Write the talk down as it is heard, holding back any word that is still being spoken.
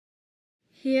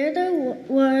Hear the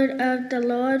word of the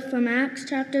Lord from Acts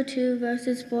chapter 2,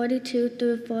 verses 42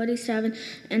 through 47,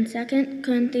 and 2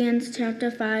 Corinthians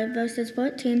chapter 5, verses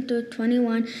 14 through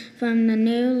 21 from the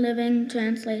New Living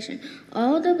Translation.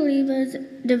 All the believers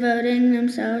devoting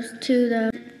themselves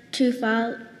to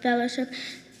fellowship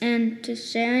and to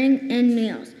sharing in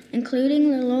meals, including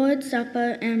the Lord's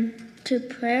Supper and to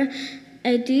prayer.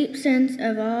 A deep sense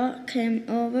of awe came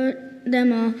over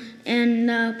them all, and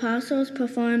the apostles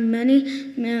performed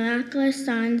many miraculous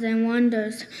signs and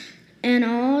wonders. And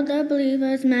all the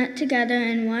believers met together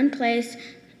in one place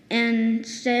and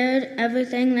shared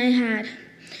everything they had.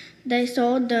 They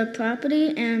sold their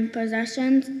property and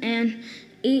possessions and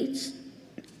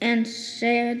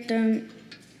shared their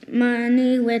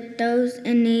money with those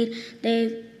in need.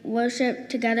 They worshiped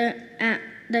together at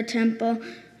the temple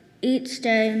each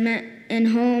day, met in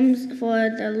homes for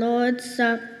the Lord's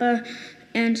Supper,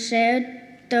 and shared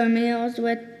their meals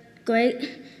with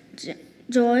great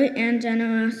joy and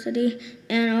generosity,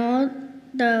 and all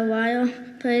the while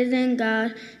praising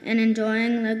God and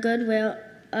enjoying the goodwill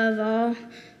of all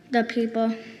the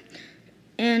people.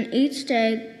 And each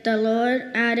day the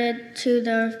Lord added to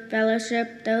their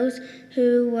fellowship those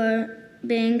who were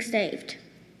being saved.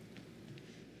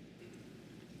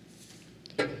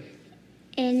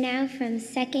 And now from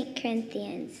 2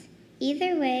 Corinthians.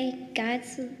 Either way,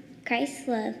 Christ's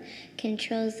love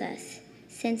controls us.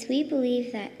 Since we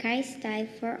believe that Christ died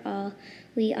for all,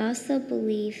 we also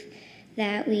believe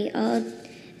that we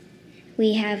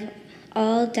have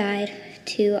all died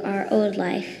to our old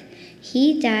life.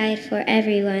 He died for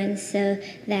everyone so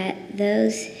that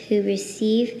those who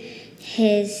receive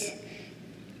his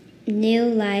new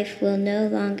life will no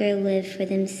longer live for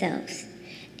themselves.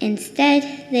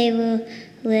 Instead, they will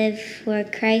live for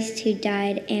Christ who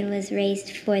died and was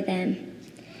raised for them.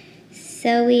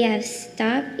 So we have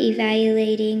stopped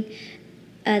evaluating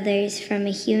others from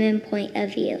a human point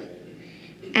of view.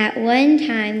 At one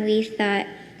time, we thought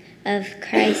of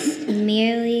Christ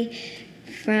merely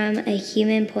from a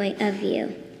human point of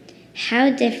view.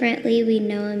 How differently we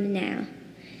know him now.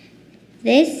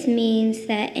 This means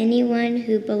that anyone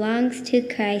who belongs to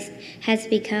Christ has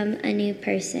become a new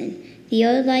person. The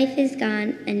old life is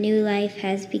gone, a new life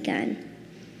has begun.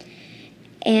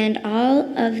 And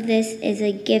all of this is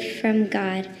a gift from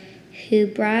God, who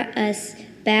brought us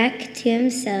back to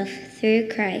himself through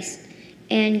Christ.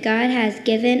 And God has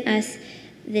given us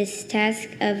this task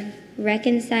of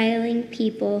reconciling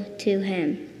people to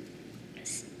him.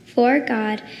 For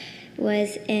God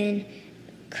was in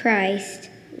Christ,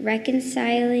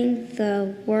 reconciling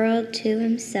the world to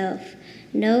himself,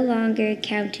 no longer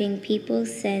counting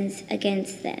people's sins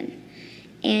against them.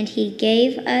 And he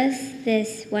gave us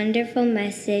this wonderful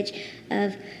message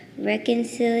of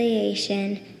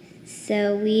reconciliation,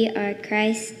 so we are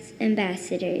Christ's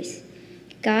ambassadors.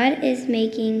 God is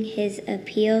making his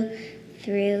appeal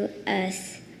through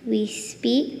us. We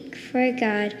speak for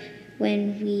God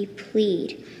when we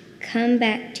plead, "Come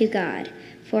back to God."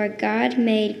 For God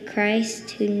made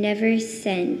Christ, who never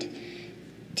sinned,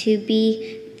 to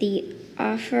be the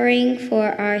offering for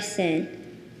our sin,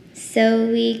 so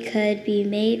we could be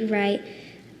made right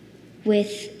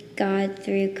with God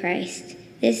through Christ.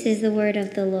 This is the word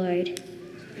of the Lord.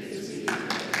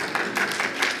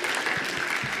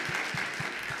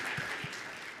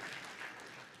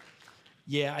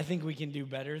 Yeah, I think we can do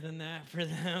better than that for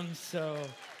them, so...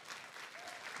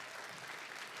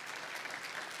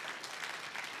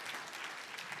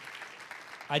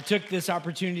 I took this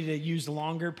opportunity to use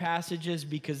longer passages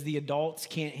because the adults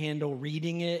can't handle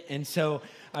reading it, and so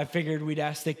I figured we'd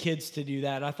ask the kids to do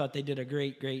that. I thought they did a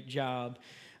great job.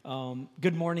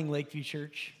 Good morning, Lakeview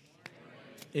Church.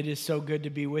 It is so good to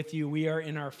be with you. We are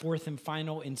in our fourth and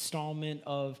final installment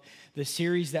of the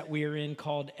series that we are in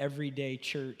called Everyday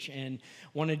Church, and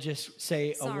want to just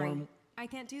say a warm... I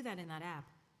can't do that in that app.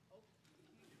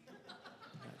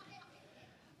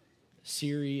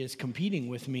 Siri is competing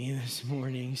with me this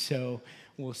morning, so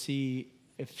we'll see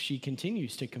if she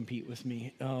continues to compete with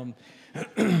me.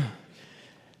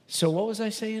 So what was I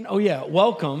saying? Oh yeah,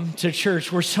 welcome to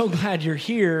church. We're so glad you're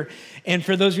here. And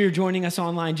for those of you who are joining us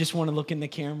online, just want to look in the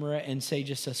camera and say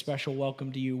just a special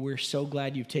welcome to you. We're so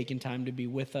glad you've taken time to be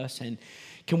with us. And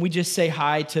can we just say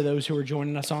hi to those who are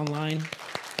joining us online?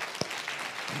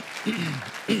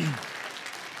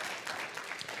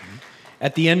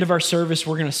 At the end of our service,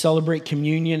 we're going to celebrate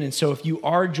communion. And so if you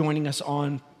are joining us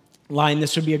online,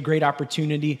 this would be a great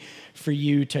opportunity for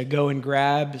you to go and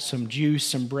grab some juice,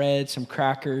 some bread, some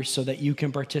crackers, so that you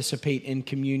can participate in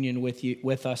communion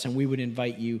with us. And we would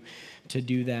invite you to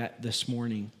do that this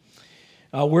morning.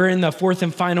 We're in the fourth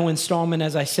and final installment,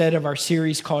 as I said, of our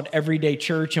series called Everyday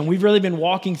Church, and we've really been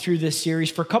walking through this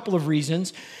series for a couple of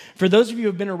reasons. For those of you who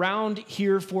have been around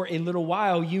here for a little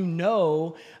while, you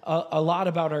know a lot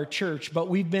about our church, but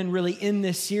we've been really in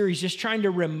this series just trying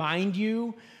to remind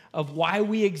you of why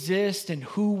we exist and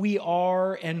who we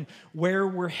are and where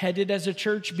we're headed as a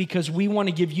church, because we want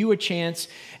to give you a chance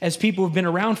as people who've been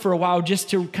around for a while just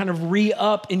to kind of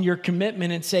re-up in your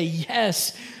commitment and say,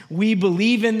 yes, we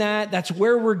believe in that. That's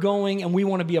where we're going, and we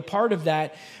want to be a part of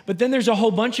that. But then there's a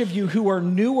whole bunch of you who are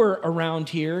newer around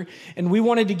here, and we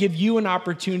wanted to give you an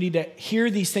opportunity to hear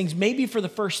these things maybe for the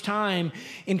first time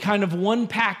in kind of one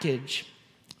package,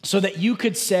 so that you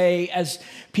could say, as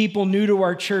people new to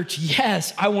our church,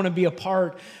 yes, I want to be a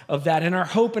part of that. And our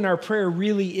hope and our prayer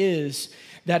really is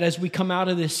that as we come out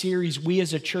of this series, we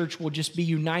as a church will just be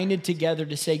united together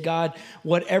to say, God,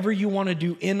 whatever you want to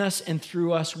do in us and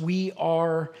through us, we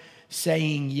are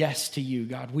saying yes to you,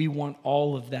 God. We want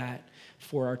all of that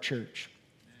for our church.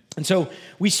 And so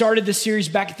we started this series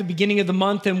back at the beginning of the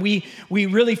month, and we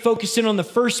really focused in on the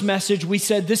first message. We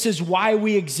said this is why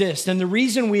we exist. And the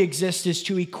reason we exist is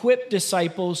to equip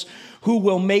disciples who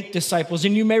will make disciples.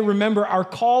 And you may remember our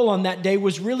call on that day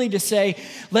was really to say,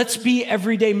 let's be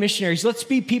everyday missionaries. Let's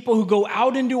be people who go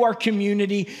out into our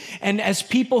community, and as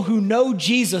people who know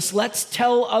Jesus, let's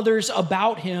tell others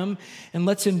about him, and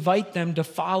let's invite them to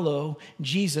follow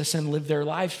Jesus and live their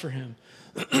lives for him.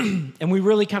 And we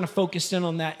really kind of focused in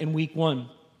on that in week one.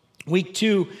 Week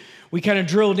two, we kind of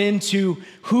drilled into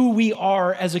who we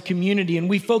are as a community, and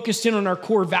we focused in on our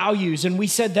core values. And we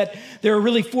said that there are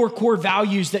really 4 core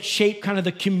values that shape kind of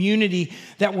the community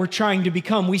that we're trying to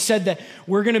become. We said that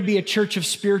we're going to be a church of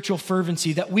spiritual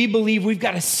fervency, that we believe we've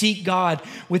got to seek God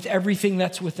with everything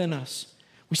that's within us.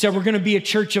 We said we're going to be a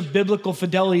church of biblical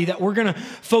fidelity, that we're going to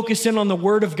focus in on the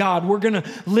Word of God. We're going to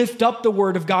lift up the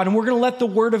Word of God, and we're going to let the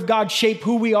Word of God shape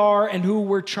who we are and who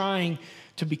we're trying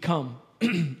to become.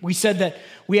 We said that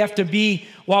we have to be,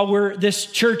 while we're this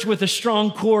church with a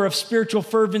strong core of spiritual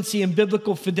fervency and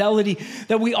biblical fidelity,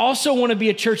 that we also want to be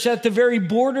a church that at the very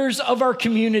borders of our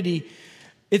community,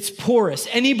 it's porous.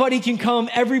 Anybody can come.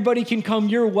 Everybody can come.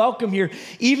 You're welcome here.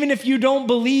 Even if you don't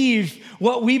believe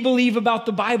what we believe about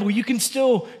the Bible, you can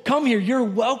still come here. You're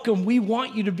welcome. We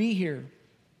want you to be here.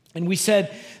 And we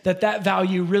said that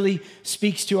value really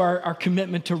speaks to our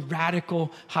commitment to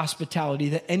radical hospitality,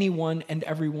 that anyone and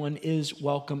everyone is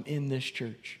welcome in this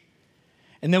church.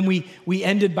 And then we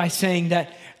ended by saying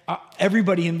that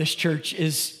everybody in this church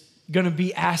is going to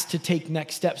be asked to take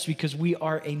next steps, because we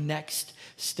are a next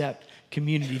step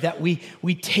community, that we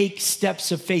take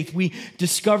steps of faith. We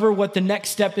discover what the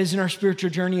next step is in our spiritual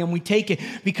journey, and we take it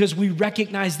because we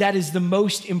recognize that is the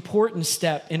most important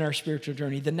step in our spiritual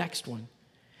journey, the next one.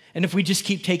 And if we just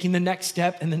keep taking the next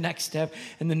step and the next step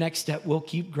and the next step, we'll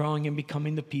keep growing and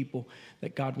becoming the people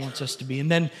that God wants us to be. And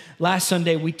then last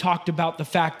Sunday, we talked about the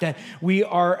fact that we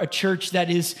are a church that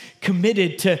is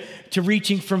committed to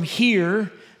reaching from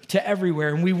here to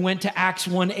everywhere. And we went to Acts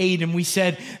 1:8, and we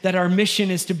said that our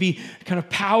mission is to be kind of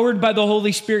powered by the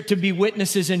Holy Spirit to be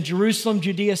witnesses in Jerusalem,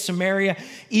 Judea, Samaria,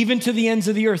 even to the ends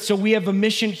of the earth. So we have a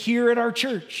mission here at our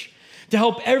church to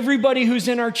help everybody who's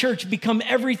in our church become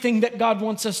everything that God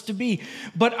wants us to be.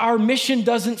 But our mission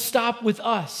doesn't stop with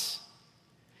us.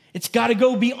 It's got to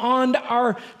go beyond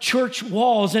our church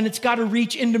walls, and it's got to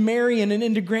reach into Marion and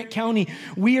into Grant County.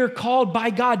 We are called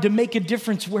by God to make a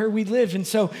difference where we live. And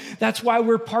so that's why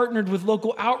we're partnered with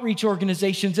local outreach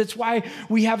organizations. It's why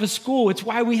we have a school. It's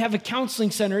why we have a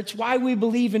counseling center. It's why we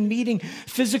believe in meeting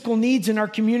physical needs in our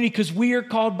community, because we are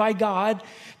called by God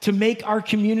to make our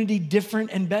community different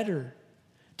and better,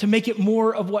 to make it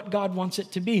more of what God wants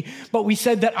it to be. But we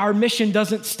said that our mission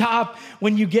doesn't stop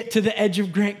when you get to the edge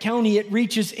of Grant County. It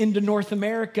reaches into North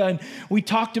America. And we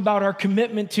talked about our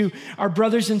commitment to our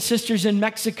brothers and sisters in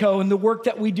Mexico and the work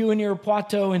that we do in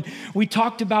Irapuato. And we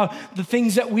talked about the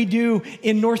things that we do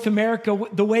in North America,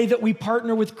 the way that we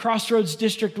partner with Crossroads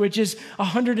District, which is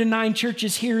 109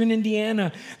 churches here in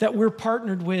Indiana that we're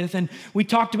partnered with. And we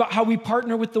talked about how we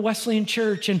partner with the Wesleyan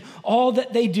Church and all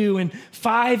that they do, and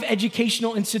 5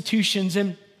 educational institutions,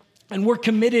 and we're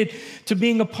committed to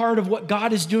being a part of what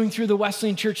God is doing through the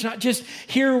Wesleyan Church, not just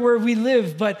here where we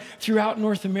live, but throughout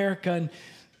North America. And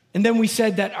And then we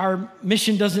said that our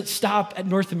mission doesn't stop at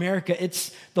North America.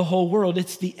 It's the whole world.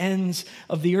 It's the ends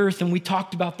of the earth. And we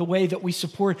talked about the way that we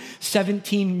support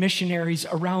 17 missionaries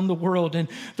around the world and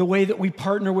the way that we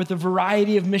partner with a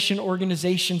variety of mission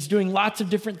organizations doing lots of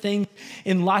different things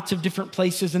in lots of different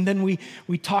places. And then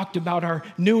we talked about our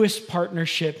newest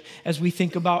partnership as we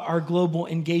think about our global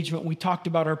engagement. We talked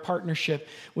about our partnership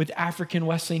with African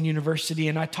Wesleyan University.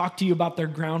 And I talked to you about their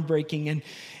groundbreaking.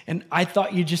 And I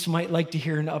thought you just might like to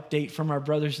hear an update from our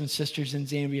brothers and sisters in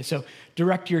Zambia. So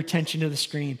direct your attention to the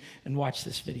screen and watch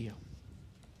this video.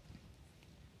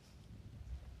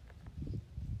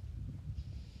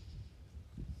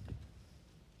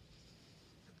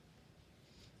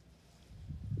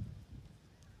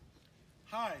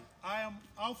 Hi, I am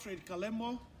Alfred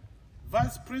Kalemo,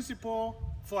 Vice Principal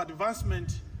for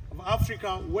Advancement of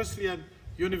Africa Wesleyan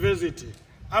University.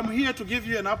 I'm here to give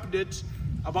you an update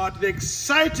about the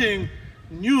exciting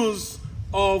news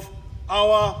of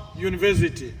our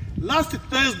university. Last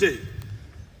Thursday,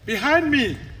 behind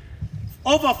me,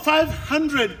 over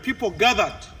 500 people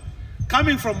gathered,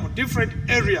 coming from different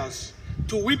areas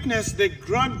to witness the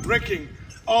groundbreaking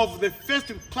of the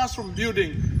first classroom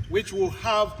building which we'll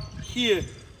have here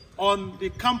on the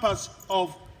campus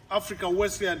of Africa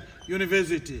Wesleyan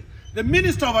University. The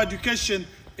Minister of Education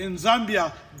in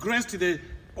Zambia graced the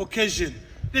occasion.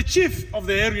 The chief of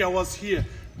the area was here.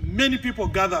 Many people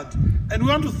gathered. And we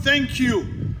want to thank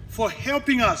you for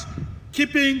helping us,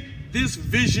 keeping this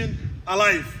vision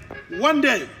alive. One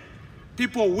day,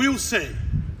 people will say,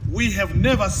 we have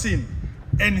never seen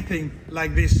anything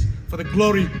like this, for the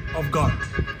glory of God.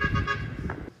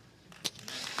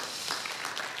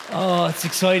 Oh, it's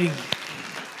exciting.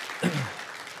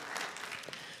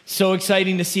 So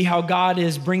exciting to see how God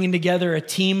is bringing together a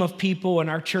team of people, and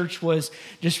our church was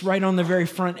just right on the very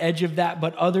front edge of that.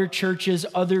 But other churches,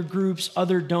 other groups,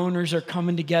 other donors are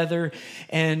coming together,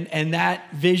 and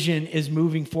that vision is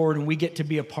moving forward, and we get to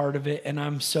be a part of it, and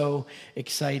I'm so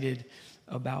excited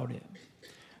about it.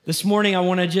 This morning, I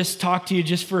want to just talk to you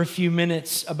just for a few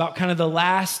minutes about kind of the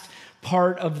last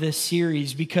part of this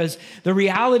series, because the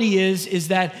reality is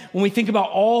that when we think about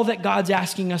all that God's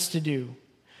asking us to do,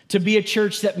 to be a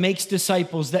church that makes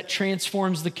disciples, that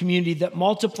transforms the community, that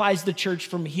multiplies the church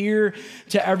from here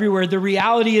to everywhere. The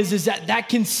reality is that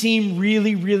can seem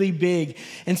really, really big.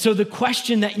 And so the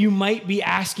question that you might be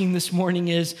asking this morning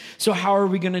is, so how are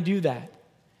we going to do that?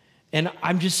 And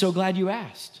I'm just so glad you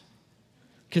asked,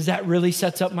 because that really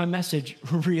sets up my message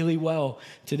really well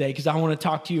today, because I want to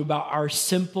talk to you about our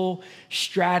simple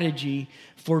strategy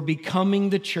for becoming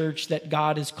the church that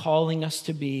God is calling us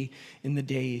to be in the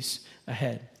days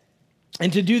ahead.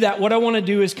 And to do that, what I want to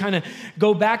do is kind of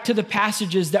go back to the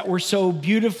passages that were so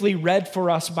beautifully read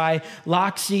for us by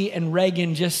Loxie and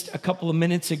Reagan just a couple of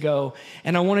minutes ago.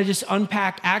 And I want to just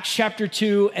unpack Acts chapter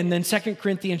 2 and then 2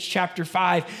 Corinthians chapter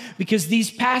 5, because these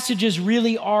passages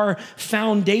really are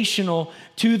foundational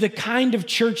to the kind of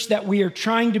church that we are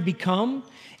trying to become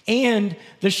and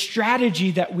the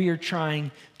strategy that we are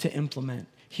trying to implement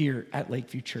here at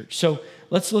Lakeview Church. So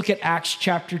let's look at Acts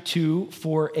chapter 2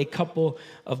 for a couple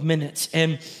of minutes.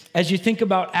 And as you think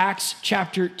about Acts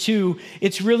chapter 2,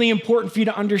 it's really important for you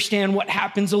to understand what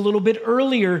happens a little bit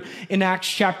earlier in Acts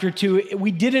chapter 2.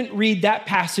 We didn't read that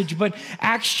passage, but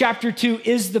Acts chapter 2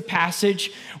 is the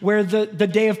passage where the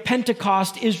day of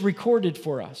Pentecost is recorded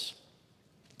for us.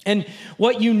 And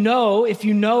what you know, if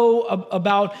you know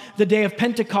about the day of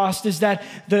Pentecost, is that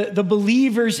the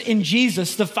believers in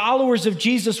Jesus, the followers of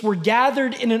Jesus, were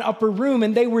gathered in an upper room,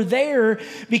 and they were there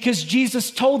because Jesus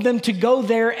told them to go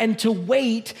there and to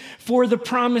wait for the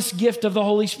promised gift of the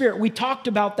Holy Spirit. We talked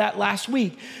about that last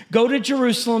week. Go to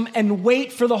Jerusalem and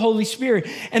wait for the Holy Spirit.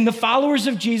 And the followers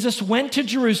of Jesus went to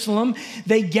Jerusalem.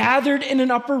 They gathered in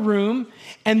an upper room,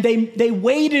 and they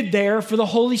waited there for the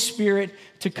Holy Spirit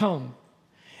to come.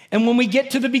 And when we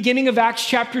get to the beginning of Acts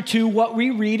chapter 2, what we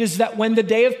read is that when the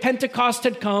day of Pentecost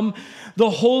had come, the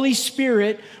Holy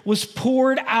Spirit was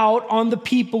poured out on the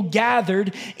people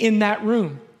gathered in that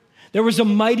room. There was a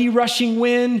mighty rushing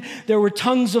wind, there were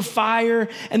tongues of fire,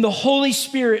 and the Holy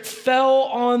Spirit fell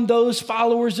on those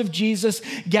followers of Jesus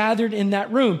gathered in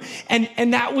that room.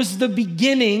 And that was the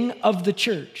beginning of the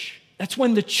church. That's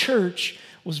when the church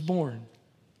was born.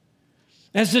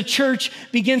 As the church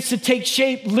begins to take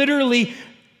shape, literally,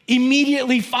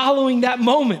 immediately following that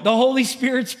moment, the Holy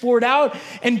Spirit's poured out,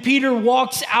 and Peter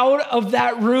walks out of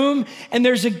that room, and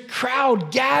there's a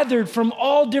crowd gathered from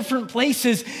all different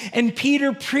places, and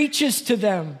Peter preaches to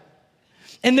them.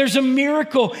 And there's a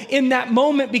miracle in that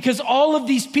moment because all of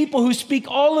these people who speak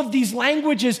all of these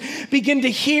languages begin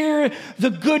to hear the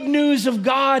good news of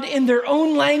God in their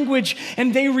own language,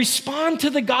 and they respond to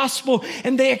the gospel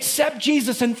and they accept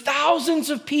Jesus, and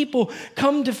thousands of people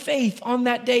come to faith on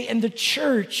that day, and the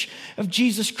church of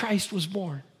Jesus Christ was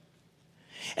born.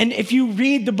 And if you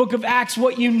read the book of Acts,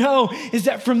 what you know is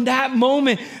that from that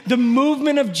moment, the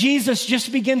movement of Jesus just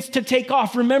begins to take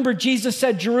off. Remember, Jesus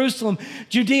said Jerusalem,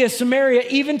 Judea, Samaria,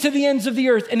 even to the ends of the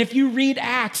earth. And if you read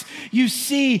Acts, you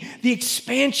see the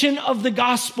expansion of the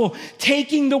gospel,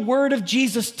 taking the word of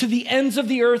Jesus to the ends of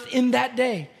the earth in that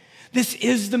day. This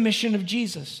is the mission of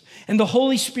Jesus, and the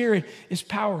Holy Spirit is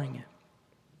powering it.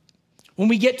 When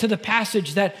we get to the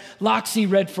passage that Loxie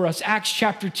read for us, Acts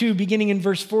chapter 2, beginning in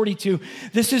verse 42,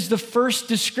 this is the first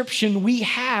description we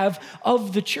have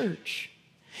of the church.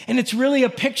 And it's really a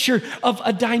picture of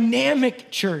a dynamic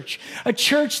church, a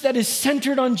church that is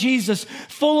centered on Jesus,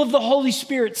 full of the Holy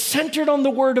Spirit, centered on the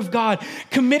Word of God,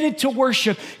 committed to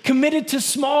worship, committed to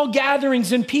small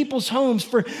gatherings in people's homes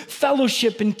for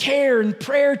fellowship and care and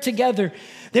prayer together.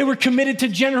 They were committed to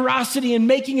generosity and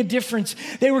making a difference.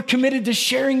 They were committed to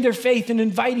sharing their faith and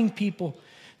inviting people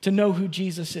to know who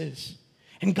Jesus is.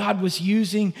 And God was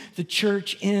using the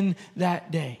church in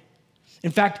that day.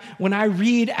 In fact, when I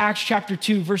read Acts chapter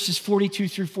 2, verses 42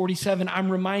 through 47, I'm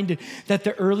reminded that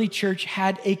the early church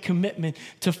had a commitment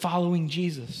to following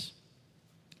Jesus.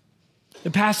 The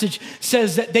passage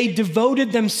says that they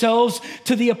devoted themselves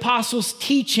to the apostles'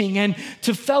 teaching and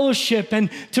to fellowship and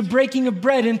to breaking of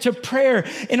bread and to prayer.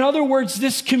 In other words,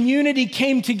 this community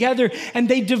came together and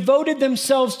they devoted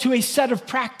themselves to a set of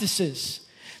practices.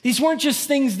 These weren't just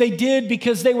things they did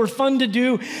because they were fun to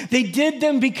do. They did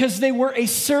them because they were a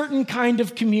certain kind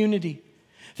of community.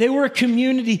 They were a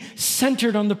community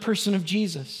centered on the person of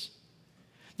Jesus.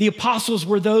 The apostles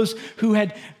were those who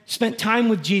had spent time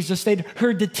with Jesus. They'd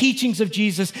heard the teachings of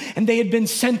Jesus, and they had been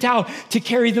sent out to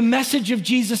carry the message of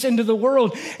Jesus into the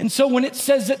world. And so when it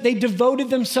says that they devoted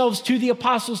themselves to the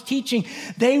apostles' teaching,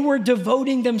 they were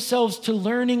devoting themselves to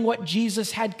learning what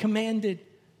Jesus had commanded.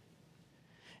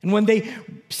 And when they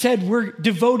said we're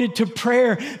devoted to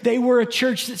prayer, they were a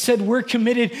church that said we're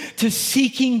committed to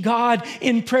seeking God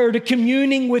in prayer, to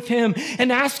communing with Him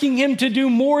and asking Him to do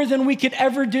more than we could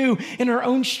ever do in our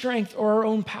own strength or our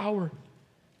own power.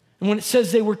 And when it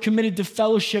says they were committed to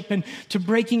fellowship and to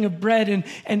breaking of bread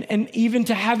and even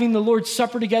to having the Lord's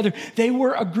Supper together, they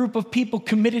were a group of people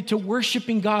committed to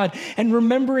worshiping God and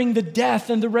remembering the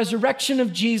death and the resurrection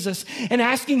of Jesus and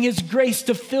asking His grace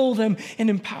to fill them and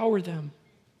empower them.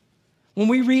 When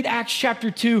we read Acts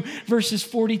chapter 2, verses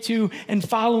 42 and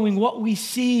following, what we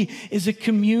see is a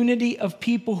community of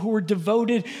people who were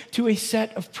devoted to a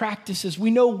set of practices.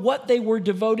 We know what they were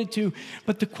devoted to,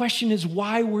 but the question is,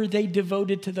 why were they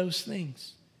devoted to those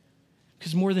things?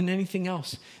 Because more than anything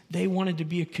else, they wanted to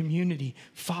be a community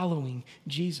following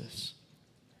Jesus.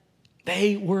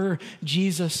 They were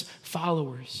Jesus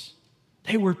followers.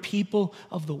 They were people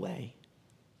of the way.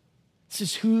 This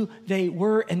is who they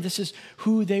were, and this is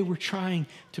who they were trying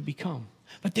to become.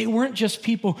 But they weren't just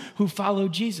people who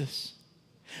followed Jesus.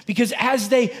 Because as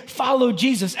they followed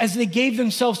Jesus, as they gave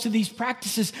themselves to these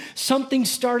practices, something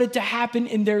started to happen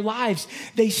in their lives.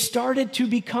 They started to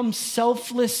become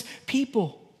selfless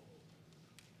people.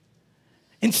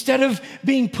 Instead of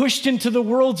being pushed into the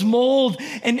world's mold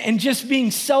and just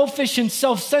being selfish and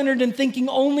self-centered and thinking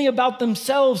only about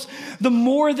themselves, the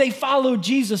more they followed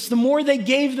Jesus, the more they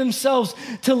gave themselves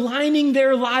to lining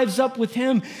their lives up with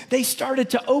Him, they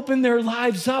started to open their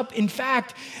lives up. In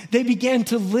fact, they began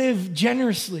to live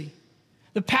generously.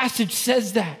 The passage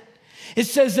says that. It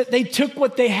says that they took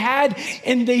what they had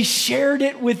and they shared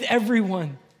it with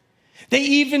everyone. They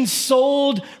even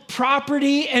sold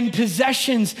property and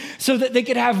possessions so that they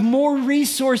could have more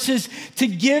resources to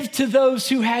give to those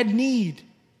who had need.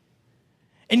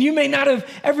 And you may not have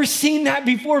ever seen that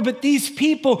before, but these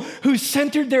people who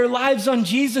centered their lives on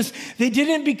Jesus, they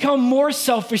didn't become more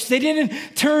selfish. They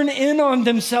didn't turn in on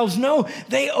themselves. No,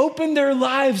 they opened their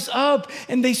lives up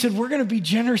and they said, we're going to be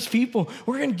generous people.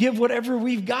 We're going to give whatever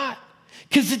we've got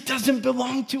because it doesn't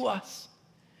belong to us.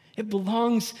 It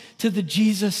belongs to the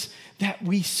Jesus that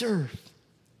we serve.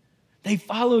 They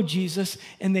followed Jesus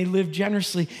and they lived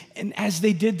generously. And as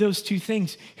they did those two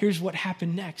things, here's what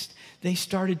happened next. They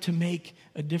started to make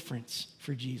a difference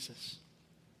for Jesus.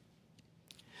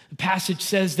 The passage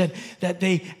says that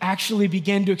they actually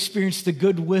began to experience the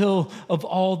goodwill of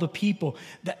all the people.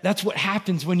 That's what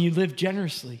happens when you live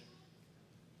generously.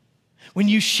 When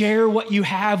you share what you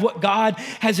have, what God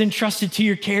has entrusted to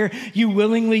your care, you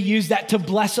willingly use that to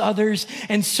bless others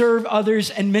and serve others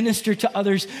and minister to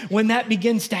others. When that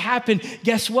begins to happen,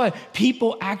 guess what?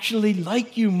 People actually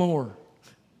like you more.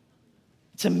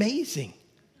 It's amazing.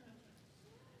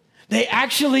 They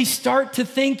actually start to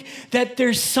think that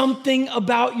there's something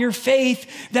about your faith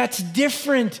that's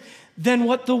different than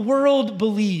what the world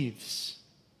believes.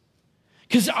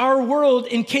 Because our world,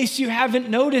 in case you haven't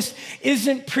noticed,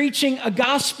 isn't preaching a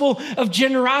gospel of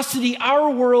generosity. Our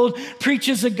world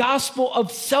preaches a gospel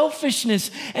of selfishness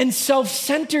and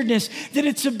self-centeredness, that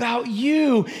it's about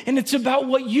you and it's about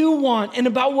what you want and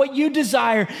about what you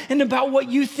desire and about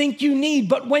what you think you need.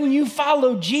 But when you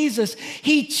follow Jesus,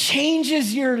 he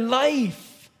changes your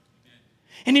life.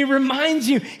 And he reminds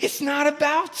you, it's not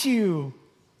about you.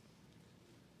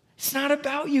 It's not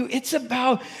about you. It's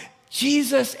about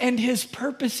Jesus and his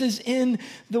purposes in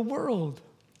the world.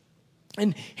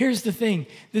 And here's the thing.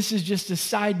 This is just a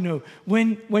side note.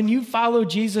 When you follow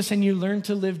Jesus and you learn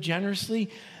to live generously,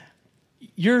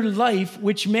 your life,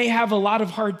 which may have a lot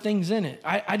of hard things in it,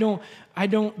 I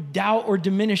don't doubt or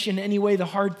diminish in any way the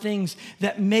hard things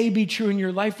that may be true in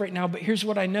your life right now, but here's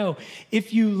what I know.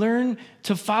 If you learn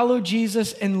to follow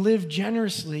Jesus and live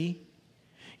generously,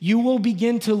 you will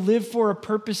begin to live for a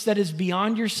purpose that is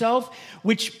beyond yourself,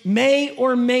 which may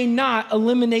or may not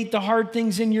eliminate the hard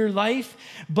things in your life,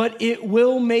 but it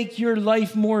will make your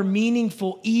life more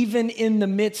meaningful even in the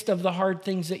midst of the hard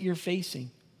things that you're facing.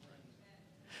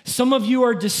 Some of you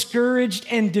are discouraged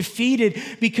and defeated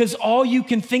because all you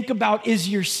can think about is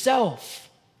yourself.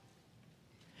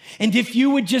 And if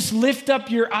you would just lift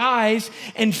up your eyes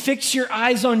and fix your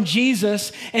eyes on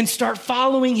Jesus and start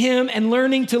following him and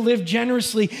learning to live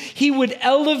generously, he would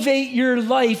elevate your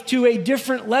life to a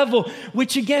different level,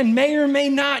 which again, may or may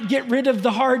not get rid of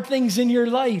the hard things in your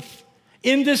life.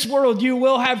 In this world, you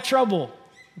will have trouble.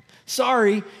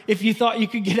 Sorry if you thought you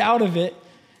could get out of it.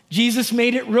 Jesus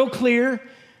made it real clear.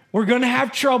 We're going to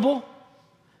have trouble.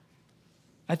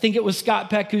 I think it was Scott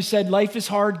Peck who said, life is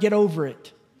hard, get over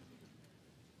it.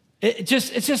 It's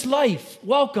just life.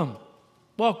 Welcome.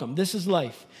 This is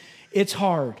life. It's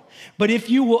hard. But if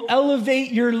you will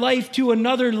elevate your life to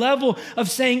another level of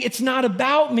saying, it's not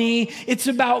about me, it's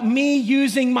about me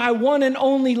using my one and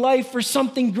only life for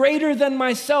something greater than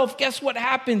myself, guess what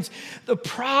happens? The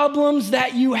problems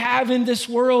that you have in this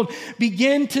world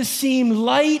begin to seem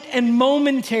light and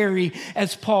momentary,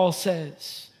 as Paul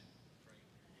says.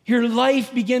 Your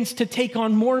life begins to take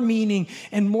on more meaning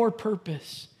and more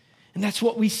purpose. And that's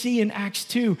what we see in Acts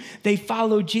 2. They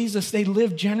followed Jesus, they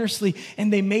lived generously,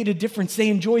 and they made a difference. They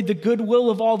enjoyed the goodwill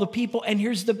of all the people. And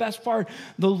here's the best part.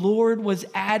 The Lord was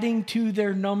adding to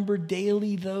their number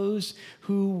daily those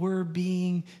who were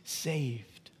being saved.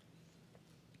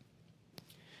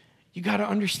 You got to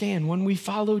understand, when we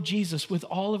follow Jesus with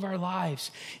all of our lives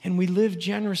and we live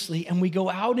generously and we go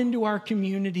out into our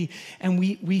community and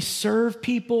we serve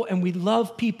people and we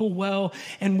love people well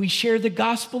and we share the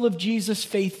gospel of Jesus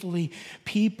faithfully,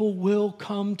 people will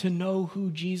come to know who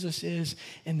Jesus is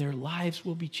and their lives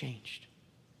will be changed.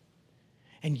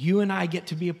 And you and I get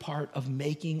to be a part of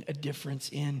making a difference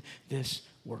in this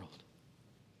world.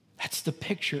 That's the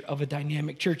picture of a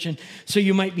dynamic church. And so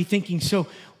you might be thinking, so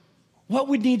what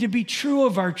would need to be true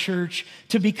of our church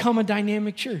to become a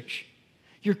dynamic church?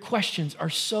 Your questions are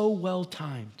so well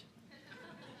timed.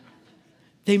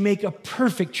 They make a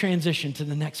perfect transition to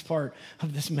the next part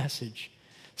of this message.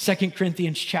 2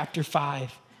 Corinthians chapter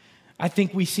 5. I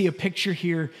think we see a picture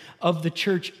here of the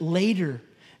church later.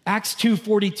 Acts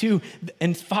 2:42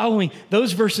 and following,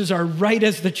 those verses are right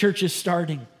as the church is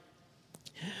starting.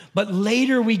 But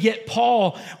later we get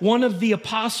Paul, one of the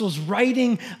apostles,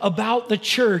 writing about the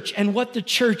church and what the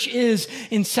church is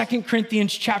in 2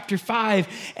 Corinthians chapter 5.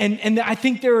 And I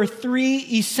think there are three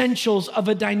essentials of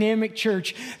a dynamic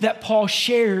church that Paul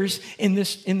shares in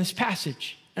this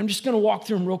passage. I'm just going to walk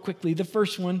through them real quickly. The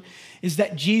first one is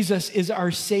that Jesus is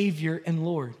our Savior and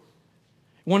Lord.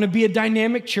 Want to be a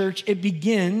dynamic church? It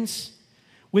begins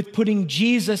with putting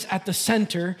Jesus at the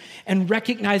center and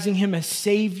recognizing him as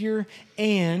Savior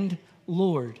and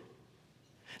Lord.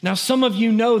 Now, some of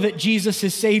you know that Jesus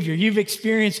is Savior. You've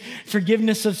experienced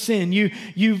forgiveness of sin.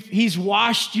 He's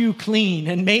washed you clean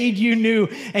and made you new,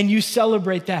 and you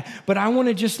celebrate that. But I want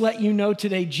to just let you know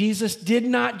today, Jesus did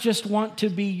not just want to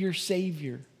be your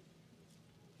Savior.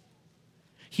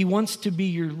 He wants to be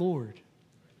your Lord.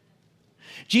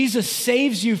 Jesus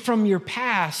saves you from your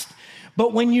past,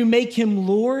 but when you make him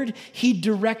Lord, he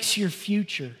directs your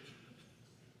future.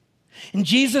 And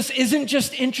Jesus isn't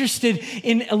just interested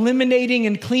in eliminating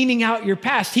and cleaning out your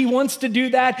past. He wants to do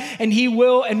that, and he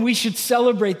will, and we should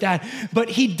celebrate that. But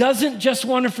he doesn't just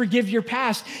want to forgive your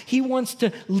past. He wants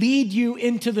to lead you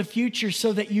into the future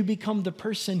so that you become the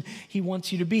person he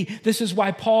wants you to be. This is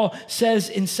why Paul says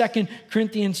in 2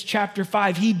 Corinthians chapter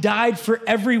 5, he died for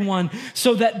everyone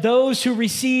so that those who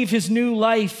receive his new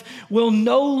life will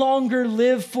no longer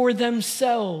live for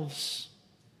themselves.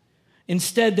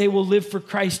 Instead, they will live for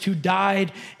Christ who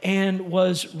died and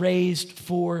was raised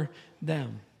for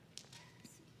them.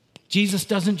 Jesus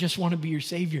doesn't just want to be your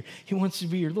Savior. He wants to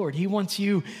be your Lord. He wants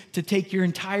you to take your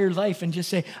entire life and just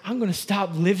say, I'm going to stop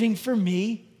living for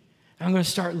me. I'm going to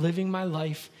start living my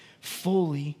life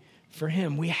fully for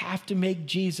him. We have to make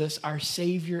Jesus our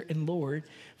Savior and Lord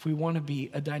if we want to be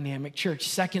a dynamic church.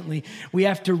 Secondly, we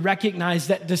have to recognize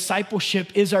that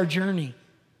discipleship is our journey.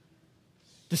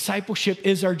 Discipleship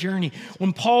is our journey.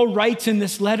 When Paul writes in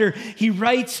this letter, he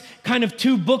writes kind of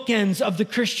two bookends of the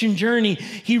Christian journey.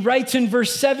 He writes in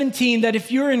verse 17 that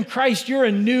if you're in Christ, you're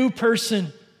a new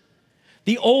person.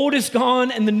 The old is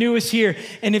gone and the new is here.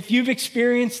 And if you've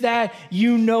experienced that,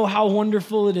 you know how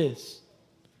wonderful it is.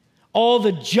 All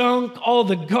the junk, all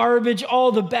the garbage,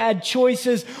 all the bad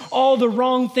choices, all the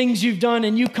wrong things you've done,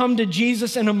 and you come to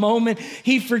Jesus in a moment,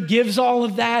 he forgives all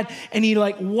of that, and he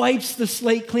wipes the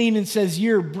slate clean and says,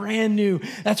 you're brand new.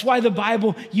 That's why the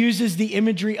Bible uses the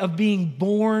imagery of being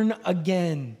born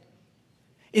again.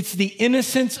 It's the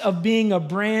innocence of being a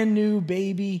brand new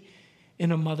baby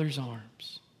in a mother's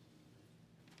arms.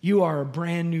 You are a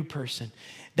brand new person.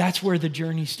 That's where the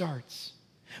journey starts.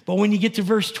 But when you get to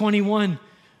verse 21,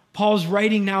 Paul's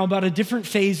writing now about a different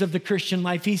phase of the Christian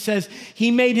life. He says,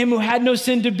 he made him who had no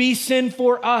sin to be sin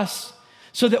for us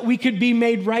so that we could be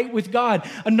made right with God.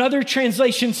 Another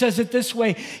translation says it this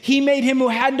way. He made him who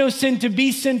had no sin to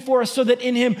be sin for us so that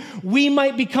in him we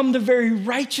might become the very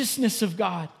righteousness of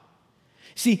God.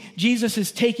 See, Jesus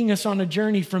is taking us on a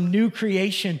journey from new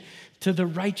creation to the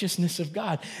righteousness of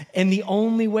God. And the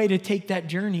only way to take that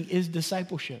journey is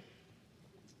discipleship.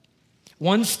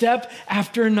 One step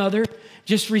after another,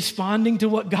 just responding to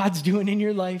what God's doing in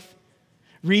your life,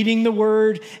 reading the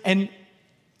word, and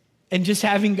just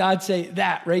having God say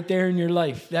that right there in your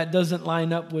life. That doesn't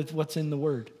line up with what's in the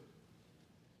word.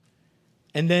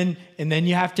 And then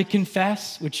you have to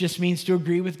confess, which just means to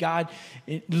agree with God.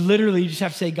 Literally, you just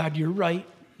have to say, God, you're right.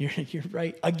 You're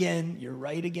right again. You're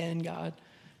right again, God.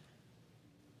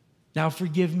 Now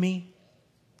forgive me.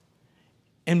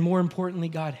 And more importantly,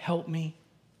 God, help me.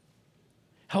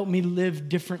 Help me live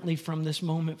differently from this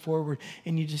moment forward.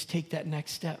 And you just take that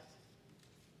next step.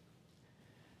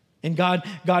 And God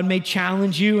may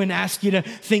challenge you and ask you to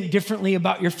think differently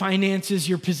about your finances,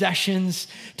 your possessions,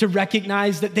 to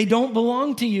recognize that they don't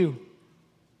belong to you.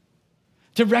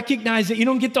 To recognize that you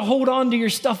don't get to hold on to your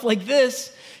stuff like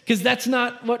this, because that's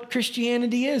not what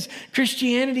Christianity is.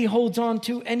 Christianity holds on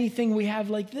to anything we have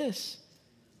like this.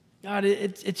 God,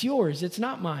 it's yours. It's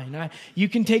not mine. You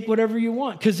can take whatever you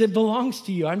want because it belongs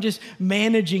to you. I'm just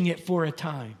managing it for a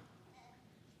time.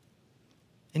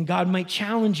 And God might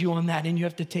challenge you on that, and you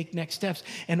have to take next steps.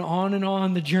 And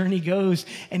on the journey goes,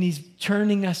 and he's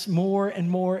turning us more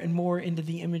and more and more into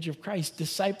the image of Christ.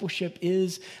 Discipleship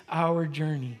is our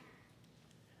journey.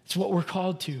 It's what we're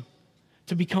called to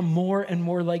become more and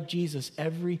more like Jesus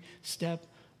every step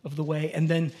of the way. And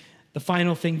then the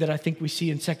final thing that I think we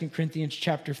see in 2 Corinthians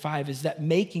chapter 5 is that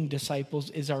making disciples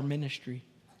is our ministry.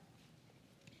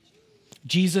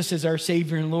 Jesus is our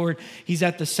Savior and Lord. He's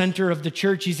at the center of the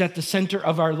church. He's at the center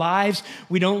of our lives.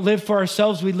 We don't live for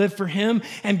ourselves. We live for him.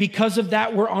 And because of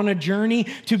that, we're on a journey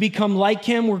to become like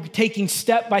him. We're taking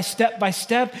step by step by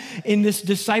step in this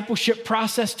discipleship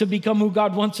process to become who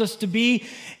God wants us to be.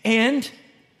 And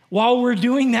while we're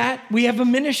doing that, we have a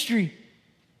ministry.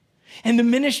 And the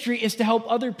ministry is to help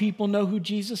other people know who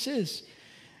Jesus is.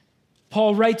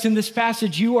 Paul writes in this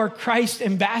passage, you are Christ's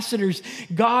ambassadors.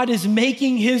 God is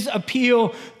making his appeal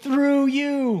through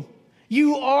you.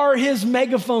 You are his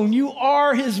megaphone. You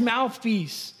are his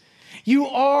mouthpiece. You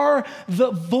are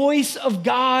the voice of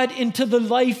God into the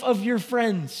life of your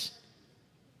friends.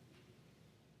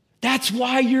 That's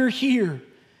why you're here.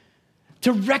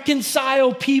 To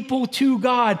reconcile people to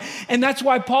God. And that's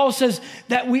why Paul says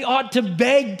that we ought to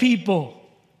beg people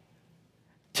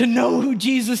to know who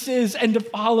Jesus is and to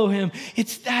follow him.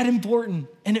 It's that important,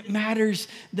 and it matters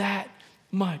that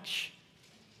much.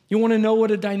 You want to know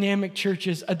what a dynamic church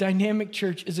is? A dynamic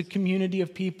church is a community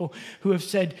of people who have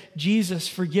said, Jesus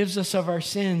forgives us of our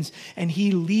sins, and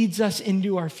he leads us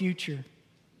into our future.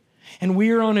 And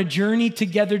we are on a journey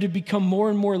together to become more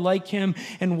and more like him.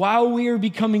 And while we are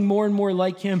becoming more and more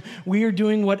like him, we are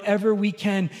doing whatever we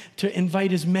can to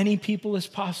invite as many people as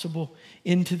possible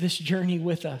into this journey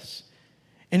with us.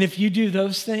 And if you do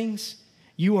those things,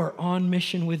 you are on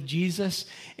mission with Jesus,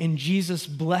 and Jesus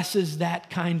blesses that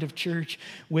kind of church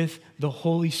with the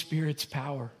Holy Spirit's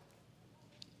power.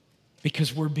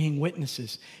 Because we're being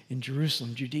witnesses in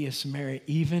Jerusalem, Judea, Samaria,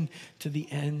 even to the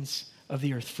ends of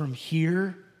the earth, from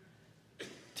here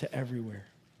to everywhere.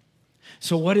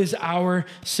 So what is our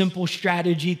simple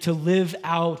strategy to live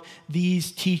out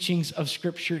these teachings of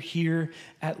Scripture here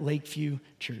at Lakeview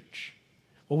Church?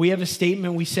 Well, we have a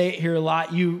statement. We say it here a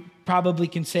lot. You probably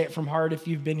can say it from heart if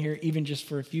you've been here even just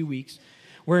for a few weeks.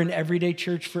 We're an everyday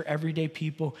church for everyday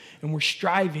people, and we're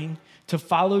striving to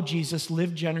follow Jesus,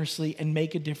 live generously, and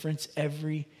make a difference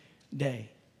every day.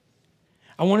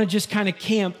 I want to just kind of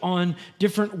camp on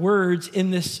different words in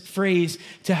this phrase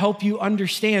to help you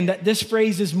understand that this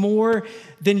phrase is more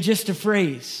than just a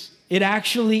phrase. It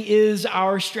actually is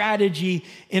our strategy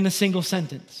in a single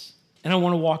sentence. And I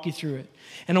want to walk you through it.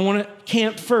 And I want to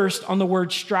camp first on the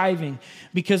word striving,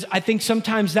 because I think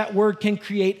sometimes that word can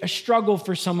create a struggle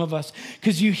for some of us,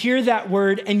 because you hear that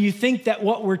word and you think that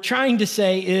what we're trying to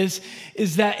say is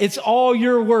that it's all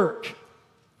your work.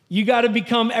 You got to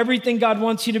become everything God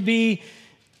wants you to be.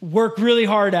 Work really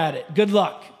hard at it. Good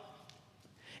luck.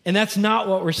 And that's not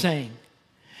what we're saying.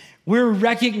 We're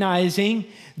recognizing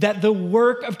that the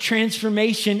work of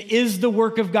transformation is the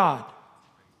work of God.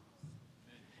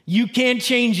 You can't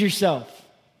change yourself.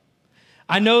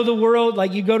 I know the world,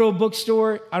 like you go to a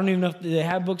bookstore, I don't even know if they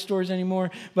have bookstores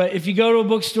anymore, but if you go to a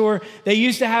bookstore, they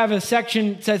used to have a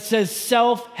section that says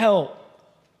self-help.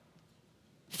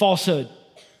 Falsehood.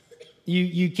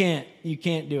 You can't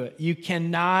do it. You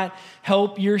cannot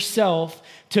help yourself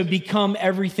to become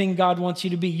everything God wants you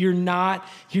to be. You're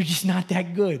just not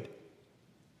that good.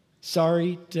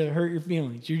 Sorry to hurt your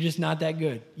feelings. You're just not that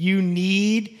good. You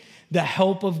need the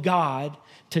help of God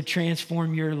to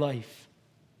transform your life.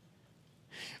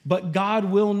 But God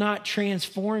will not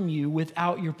transform you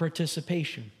without your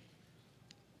participation.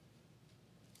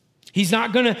 He's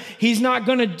not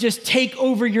gonna just take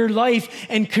over your life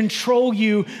and control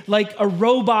you like a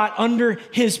robot under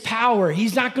his power.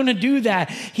 He's not gonna do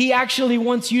that. He actually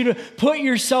wants you to put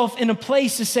yourself in a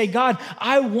place to say, God,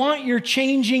 I want your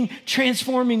changing,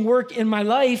 transforming work in my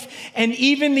life. And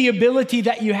even the ability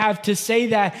that you have to say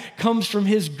that comes from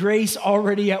his grace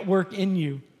already at work in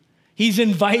you. He's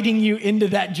inviting you into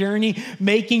that journey,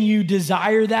 making you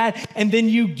desire that, and then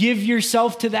you give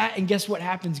yourself to that, and guess what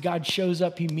happens? God shows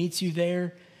up, he meets you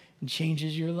there, and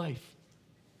changes your life.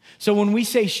 So when we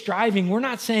say striving, we're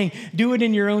not saying do it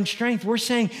in your own strength. We're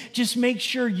saying just make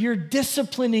sure you're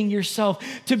disciplining yourself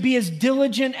to be as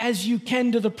diligent as you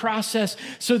can to the process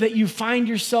so that you find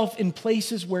yourself in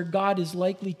places where God is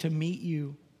likely to meet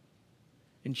you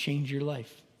and change your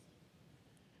life.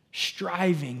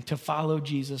 Striving to follow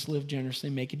Jesus, live generously,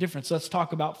 make a difference. Let's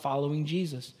talk about following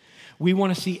Jesus. We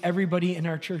want to see everybody in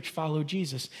our church follow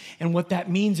Jesus. And what that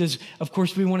means is, of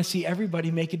course, we want to see everybody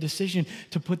make a decision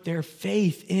to put their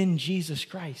faith in Jesus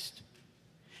Christ.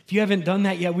 If you haven't done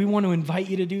that yet, we want to invite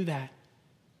you to do that.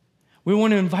 We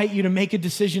want to invite you to make a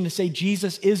decision to say,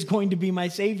 Jesus is going to be my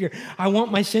Savior. I want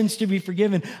my sins to be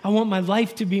forgiven. I want my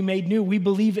life to be made new. We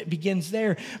believe it begins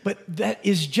there, but that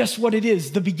is just what it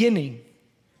is, the beginning.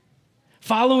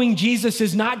 Following Jesus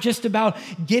is not just about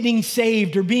getting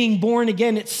saved or being born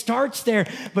again. It starts there,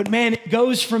 but man, it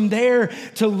goes from there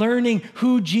to learning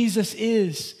who Jesus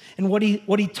is and what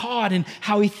he taught and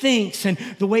how he thinks and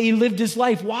the way he lived his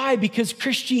life. Why? Because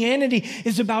Christianity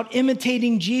is about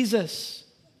imitating Jesus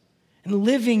and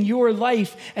living your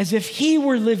life as if he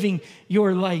were living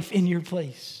your life in your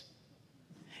place.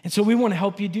 And so we want to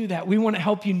help you do that. We want to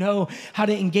help you know how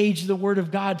to engage the Word of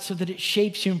God so that it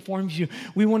shapes you, informs you.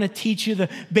 We want to teach you the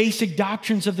basic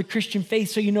doctrines of the Christian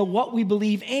faith so you know what we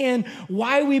believe and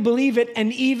why we believe it,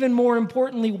 and even more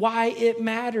importantly, why it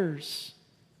matters.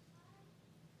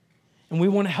 And we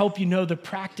want to help you know the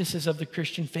practices of the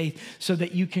Christian faith so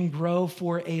that you can grow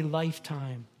for a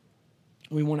lifetime.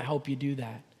 We want to help you do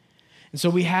that. And so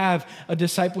we have a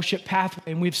discipleship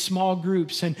pathway, and we have small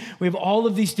groups, and we have all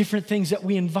of these different things that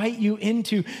we invite you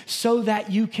into so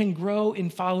that you can grow in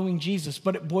following Jesus.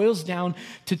 But it boils down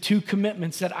to two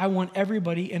commitments that I want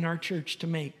everybody in our church to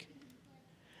make.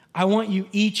 I want you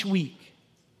each week,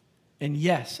 and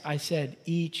yes, I said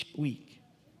each week,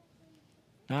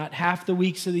 not half the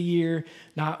weeks of the year,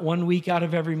 not 1 week out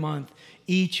of every month,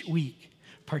 each week,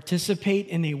 participate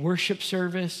in a worship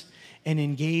service and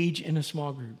engage in a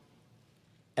small group.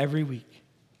 Every week.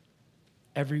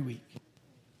 Every week.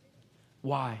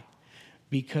 Why?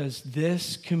 because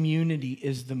this community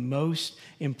is the most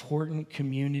important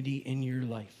community in your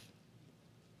life.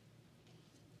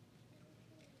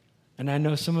 And I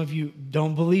know some of you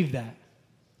don't believe that.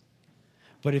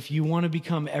 But if you want to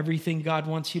become everything God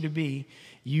wants you to be,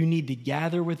 you need to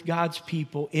gather with God's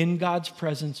people in God's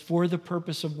presence for the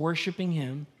purpose of worshiping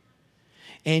Him.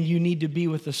 And you need to be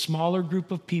with a smaller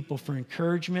group of people for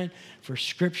encouragement, for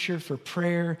scripture, for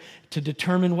prayer, to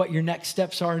determine what your next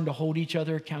steps are and to hold each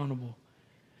other accountable.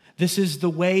 This is the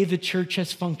way the church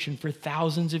has functioned for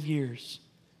thousands of years.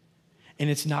 And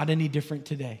it's not any different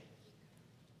today.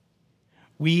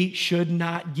 We should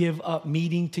not give up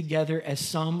meeting together as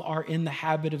some are in the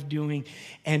habit of doing,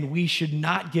 and we should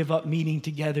not give up meeting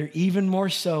together even more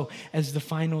so as the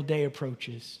final day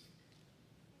approaches.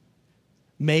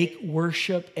 Make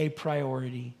worship a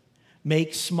priority.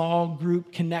 Make small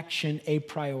group connection a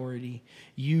priority.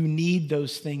 You need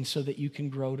those things so that you can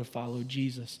grow to follow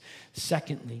Jesus.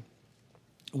 Secondly,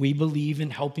 we believe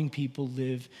in helping people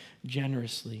live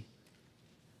generously.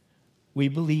 We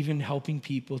believe in helping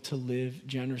people to live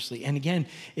generously. And again,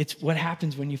 it's what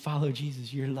happens when you follow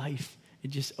Jesus. Your life,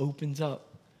 it just opens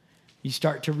up. You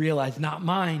start to realize, not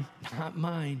mine, not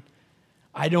mine.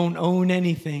 I don't own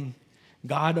anything.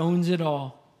 God owns it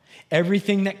all.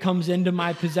 Everything that comes into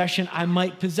my possession, I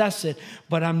might possess it,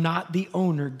 but I'm not the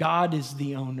owner. God is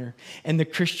the owner. And the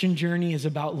Christian journey is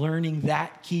about learning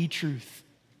that key truth.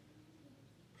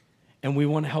 And we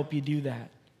want to help you do that.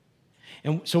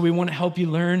 And so we want to help you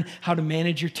learn how to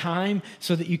manage your time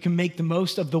so that you can make the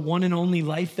most of the one and only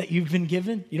life that you've been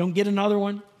given. You don't get another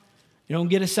one. You don't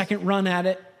get a second run at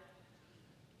it.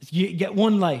 You get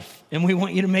one life, and we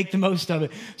want you to make the most of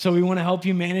it. So we want to help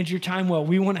you manage your time well.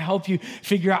 We want to help you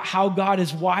figure out how God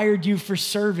has wired you for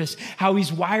service, how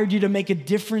He's wired you to make a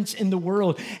difference in the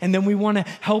world. And then we want to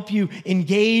help you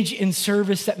engage in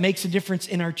service that makes a difference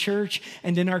in our church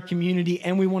and in our community.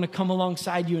 And we want to come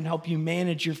alongside you and help you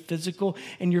manage your physical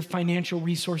and your financial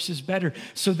resources better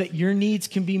so that your needs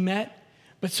can be met,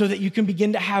 but so that you can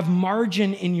begin to have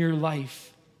margin in your life.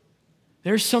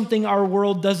 There's something our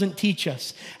world doesn't teach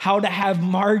us, how to have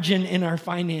margin in our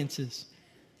finances,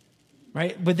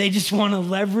 right? But they just want to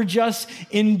leverage us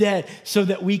in debt so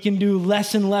that we can do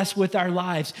less and less with our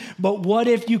lives. But what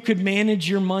if you could manage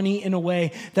your money in a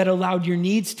way that allowed your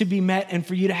needs to be met and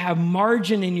for you to have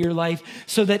margin in your life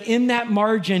so that in that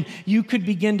margin, you could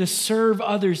begin to serve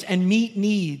others and meet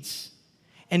needs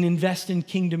and invest in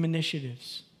kingdom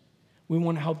initiatives? We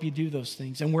want to help you do those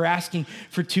things. And we're asking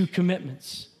for 2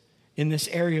 commitments. In this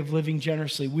area of living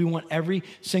generously. We want every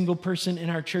single person in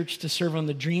our church to serve on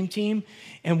the dream team,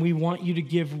 and we want you to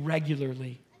give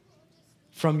regularly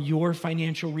from your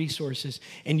financial resources.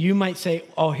 And you might say,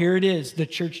 oh, here it is. The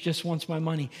church just wants my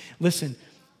money. Listen,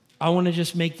 I want to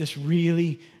just make this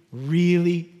really,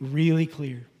 really, really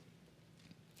clear.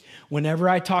 Whenever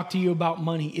I talk to you about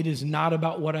money, it is not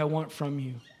about what I want from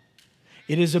you.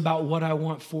 It is about what I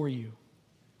want for you.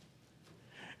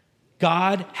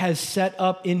 God has set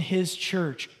up in His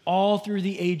church all through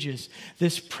the ages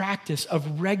this practice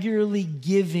of regularly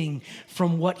giving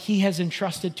from what He has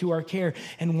entrusted to our care.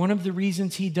 And one of the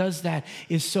reasons He does that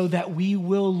is so that we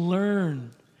will learn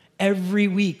every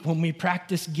week when we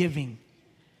practice giving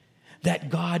that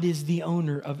God is the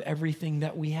owner of everything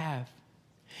that we have.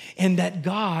 And that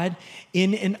God,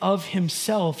 in and of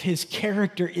Himself, His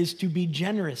character is to be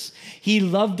generous. He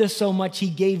loved us so much, He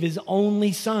gave His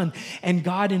only Son. And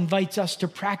God invites us to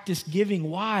practice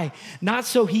giving. Why? Not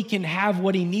so He can have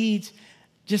what He needs.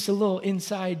 Just a little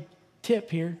inside tip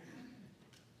here.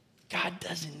 God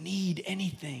doesn't need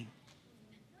anything.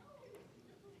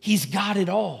 He's got it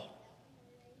all.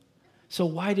 So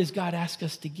why does God ask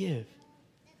us to give?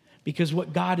 Because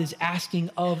what God is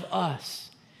asking of us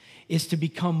is to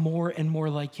become more and more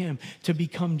like Him, to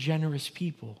become generous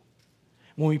people.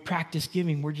 When we practice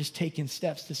giving, we're just taking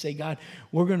steps to say, God,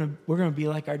 we're gonna be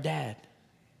like our dad.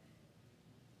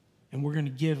 And we're gonna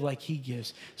give like He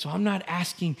gives. So I'm not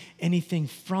asking anything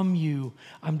from you.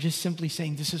 I'm just simply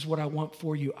saying, this is what I want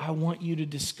for you. I want you to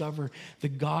discover the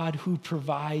God who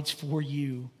provides for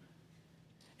you.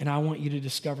 And I want you to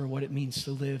discover what it means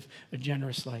to live a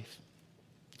generous life.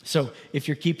 So if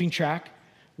you're keeping track,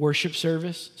 worship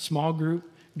service, small group,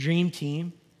 dream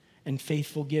team, and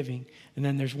faithful giving. And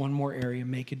then there's one more area,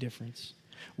 make a difference.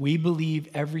 We believe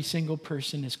every single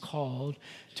person is called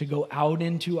to go out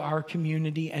into our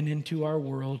community and into our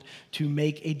world to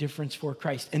make a difference for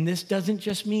Christ. And this doesn't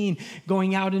just mean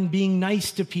going out and being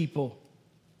nice to people.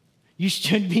 You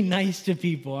should be nice to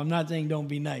people. I'm not saying don't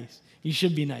be nice. You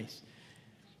should be nice.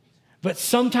 But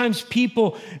sometimes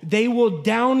people, they will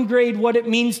downgrade what it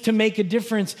means to make a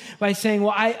difference by saying,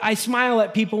 well, I smile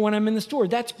at people when I'm in the store.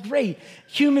 That's great.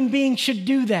 Human beings should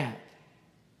do that.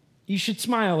 You should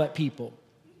smile at people.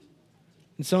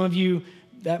 And some of you,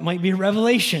 that might be a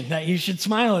revelation that you should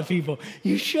smile at people.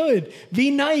 You should.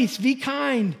 Be nice, be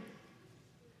kind.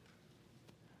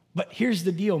 But here's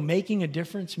the deal. Making a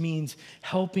difference means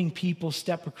helping people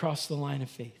step across the line of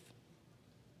faith.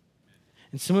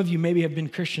 And some of you maybe have been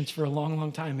Christians for a long,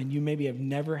 long time, and you maybe have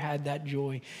never had that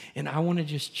joy. And I want to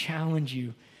just challenge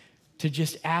you to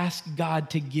just ask God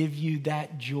to give you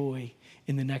that joy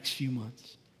in the next few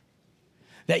months.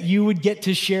 That you would get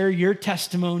to share your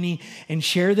testimony and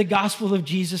share the gospel of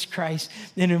Jesus Christ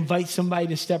and invite somebody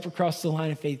to step across the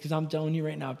line of faith. Because I'm telling you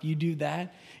right now, if you do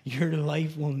that, your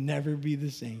life will never be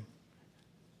the same.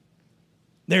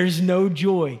 There's no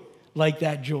joy like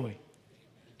that joy.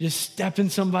 Just stepping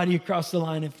somebody across the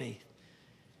line of faith.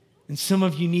 And some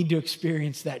of you need to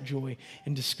experience that joy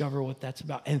and discover what that's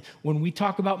about. And when we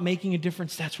talk about making a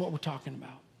difference, that's what we're talking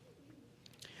about.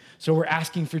 So we're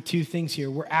asking for two things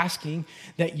here. We're asking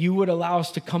that you would allow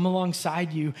us to come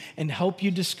alongside you and help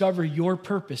you discover your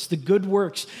purpose, the good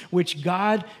works which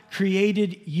God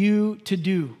created you to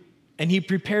do. And he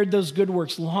prepared those good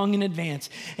works long in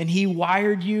advance. And he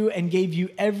wired you and gave you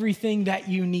everything that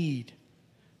you need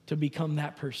to become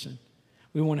that person.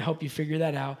 We want to help you figure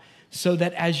that out so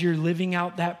that as you're living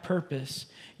out that purpose,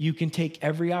 you can take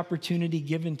every opportunity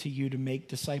given to you to make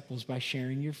disciples by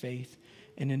sharing your faith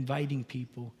and inviting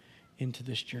people into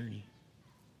this journey.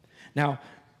 Now,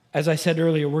 as I said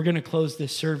earlier, we're going to close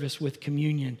this service with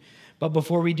communion. But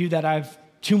before we do that, I have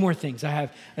two more things. I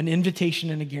have an invitation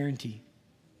and a guarantee.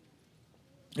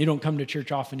 You don't come to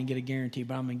church often and get a guarantee,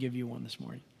 but I'm going to give you one this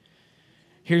morning.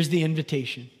 Here's the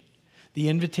invitation. The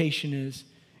invitation is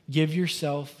give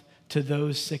yourself to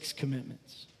those 6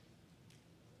 commitments.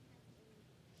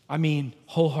 I mean,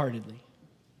 wholeheartedly.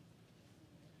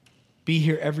 Be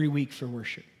here every week for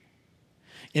worship.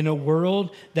 In a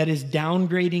world that is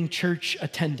downgrading church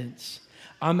attendance,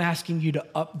 I'm asking you to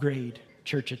upgrade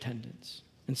church attendance.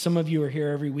 And some of you are here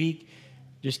every week.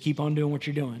 Just keep on doing what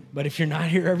you're doing. But if you're not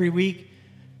here every week,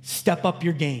 step up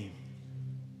your game.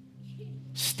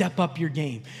 Step up your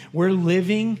game. We're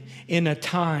living in a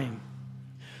time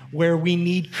where we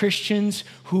need Christians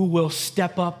who will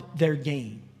step up their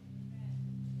game.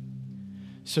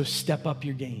 So step up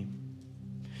your game.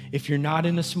 If you're not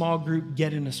in a small group,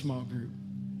 get in a small group.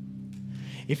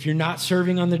 If you're not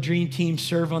serving on the dream team,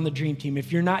 serve on the dream team.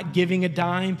 If you're not giving a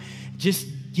dime, just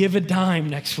give a dime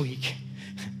next week.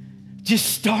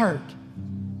 Just start.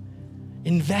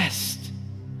 Invest.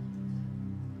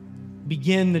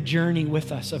 Begin the journey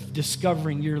with us of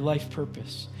discovering your life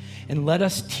purpose. And let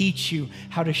us teach you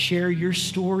how to share your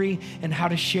story and how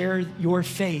to share your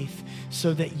faith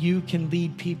so that you can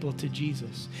lead people to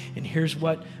Jesus. And here's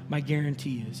what my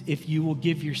guarantee is. If you will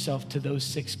give yourself to those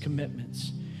 6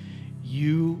 commitments,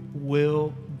 you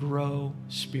will grow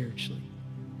spiritually.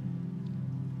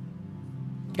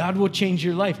 God will change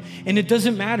your life. And it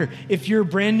doesn't matter if you're a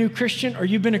brand new Christian or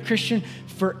you've been a Christian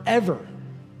forever.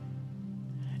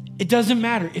 It doesn't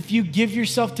matter. If you give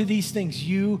yourself to these things,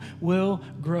 you will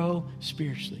grow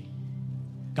spiritually.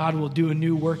 God will do a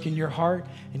new work in your heart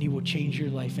and he will change your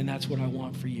life. And that's what I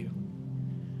want for you.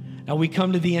 Now we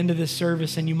come to the end of this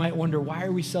service and you might wonder, why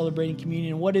are we celebrating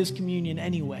communion? What is communion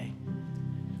anyway?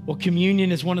 Well,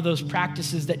 communion is one of those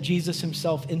practices that Jesus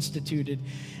himself instituted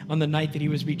on the night that he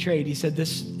was betrayed. He said,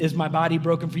 this is my body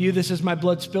broken for you. This is my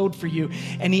blood spilled for you.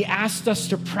 And he asked us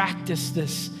to practice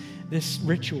this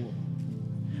ritual.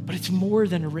 But it's more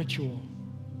than a ritual.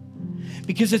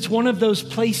 Because it's one of those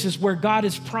places where God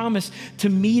has promised to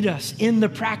meet us in the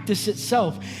practice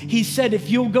itself. He said, if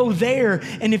you'll go there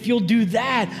and if you'll do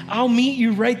that, I'll meet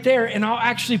you right there and I'll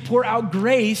actually pour out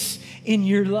grace in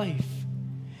your life.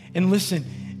 And listen,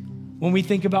 when we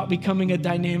think about becoming a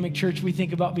dynamic church, we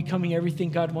think about becoming everything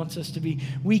God wants us to be.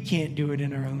 We can't do it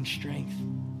in our own strength.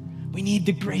 We need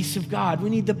the grace of God. We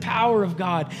need the power of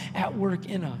God at work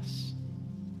in us.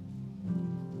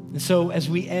 And so as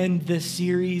we end this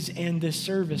series and this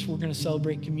service, we're going to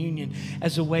celebrate communion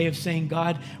as a way of saying,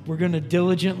 God, we're going to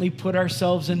diligently put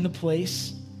ourselves in the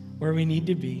place where we need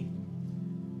to be.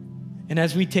 And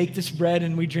as we take this bread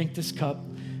and we drink this cup,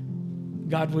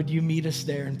 God, would you meet us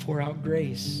there and pour out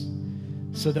grace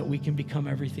so that we can become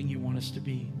everything you want us to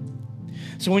be?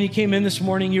 So when you came in this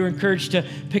morning, you were encouraged to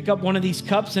pick up one of these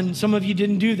cups, and some of you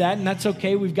didn't do that, and that's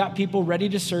okay. We've got people ready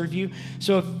to serve you.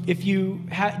 So if you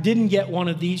didn't get one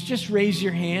of these, just raise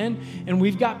your hand, and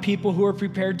we've got people who are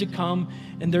prepared to come,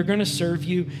 and they're going to serve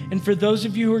you. And for those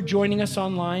of you who are joining us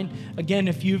online, again,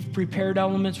 if you've prepared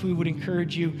elements, we would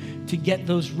encourage you to get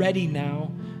those ready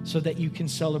now so that you can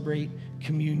celebrate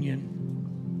communion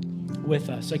with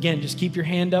us. Again, just keep your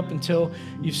hand up until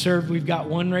you've served. We've got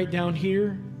one right down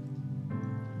here,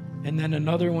 and then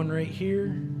another one right here.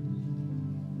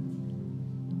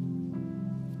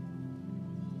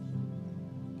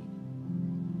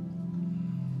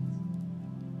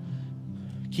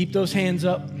 Keep those hands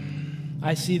up.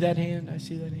 I see that hand. I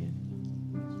see that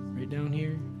hand. Right down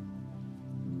here.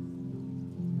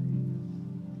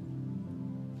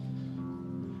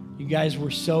 You guys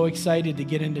were so excited to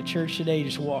get into church today. You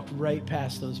just walked right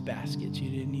past those baskets. You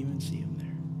didn't even see them there.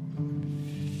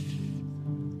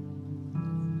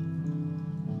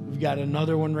 We've got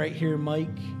another one right here, Mike.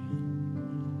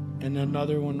 And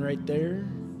another one right there.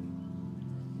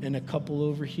 And a couple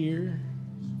over here.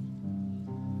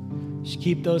 Just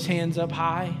keep those hands up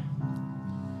high.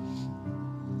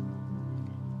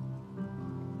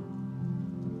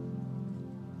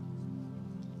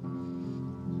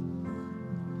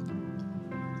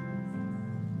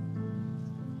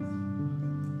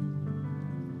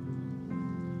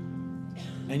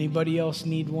 Anybody else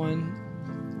need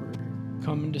one? We're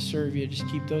coming to serve you. Just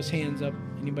keep those hands up.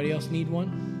 Anybody else need one?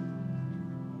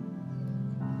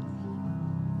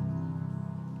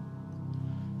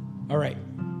 All right.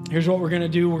 Here's what we're going to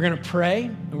do. We're going to pray,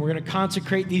 and we're going to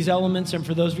consecrate these elements. And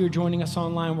for those of you who are joining us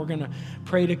online, we're going to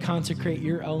pray to consecrate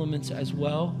your elements as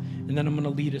well. And then I'm going to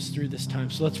lead us through this time.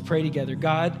 So let's pray together.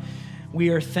 God, we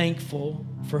are thankful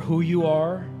for who you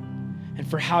are and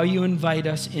for how you invite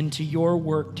us into your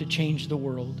work to change the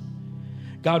world.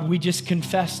 God, we just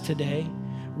confess today,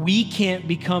 we can't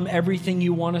become everything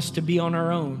you want us to be on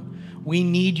our own. We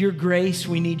need your grace,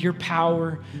 we need your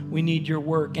power, we need your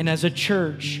work. And as a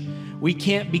church, we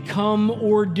can't become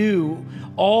or do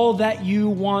all that you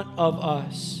want of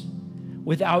us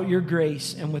without your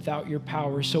grace and without your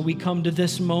power. So we come to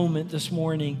this moment this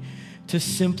morning to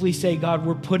simply say, God,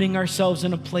 we're putting ourselves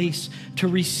in a place to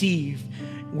receive.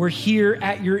 We're here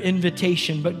at your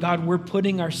invitation, but God, we're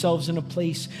putting ourselves in a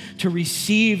place to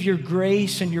receive your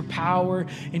grace and your power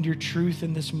and your truth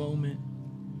in this moment.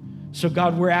 So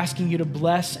God, we're asking you to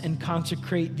bless and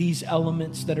consecrate these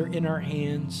elements that are in our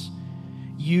hands.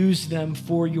 Use them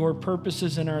for your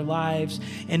purposes in our lives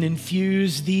and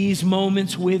infuse these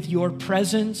moments with your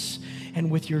presence and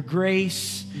with your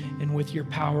grace and with your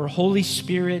power. Holy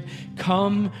Spirit,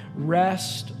 come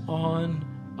rest on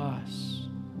us.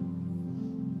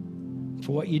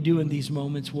 For what you do in these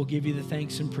moments, we'll give you the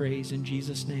thanks and praise in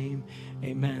Jesus' name.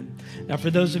 Amen. Now,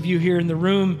 for those of you here in the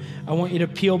room, I want you to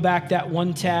peel back that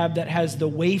one tab that has the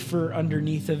wafer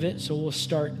underneath of it. So we'll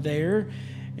start there,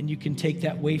 and you can take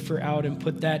that wafer out and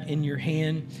put that in your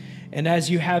hand. And as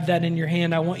you have that in your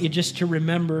hand, I want you just to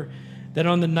remember that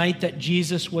on the night that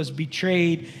Jesus was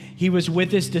betrayed, he was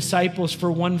with his disciples for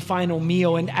one final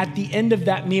meal. And at the end of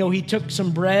that meal, he took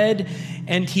some bread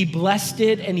and he blessed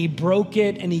it and he broke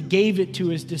it and he gave it to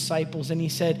his disciples. And he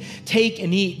said, take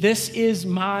and eat. This is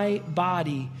my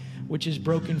body, which is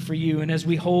broken for you. And as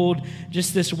we hold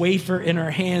just this wafer in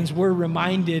our hands, we're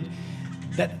reminded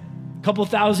that a couple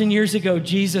thousand years ago,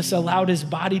 Jesus allowed his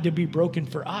body to be broken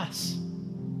for us,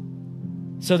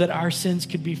 so that our sins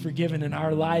could be forgiven and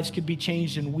our lives could be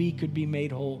changed and we could be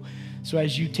made whole. So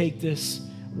as you take this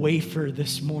wafer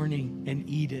this morning and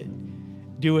eat it,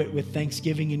 do it with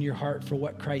thanksgiving in your heart for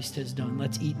what Christ has done.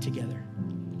 Let's eat together.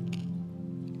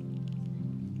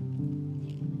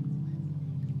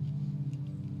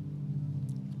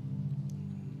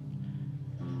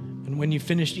 And when you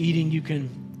finished eating, you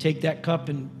can take that cup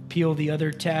and peel the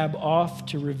other tab off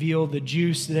to reveal the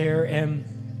juice there. And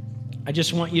I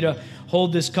just want you to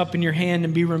hold this cup in your hand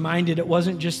and be reminded it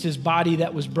wasn't just his body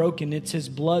that was broken, it's his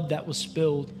blood that was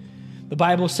spilled. The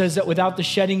Bible says that without the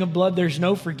shedding of blood, there's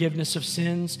no forgiveness of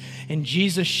sins. And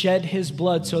Jesus shed his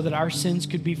blood so that our sins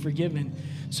could be forgiven,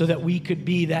 so that we could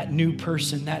be that new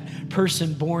person, that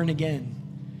person born again.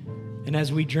 And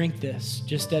as we drink this,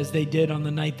 just as they did on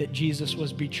the night that Jesus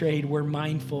was betrayed, we're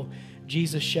mindful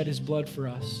Jesus shed his blood for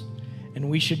us. And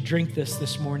we should drink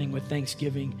this morning with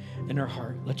thanksgiving in our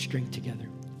heart. Let's drink together.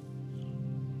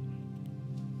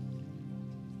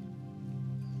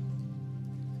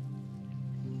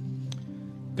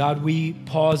 God, we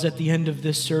pause at the end of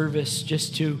this service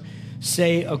just to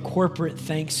say a corporate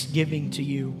thanksgiving to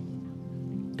you.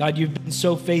 God, you've been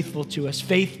so faithful to us,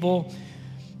 faithful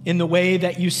in the way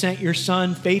that you sent your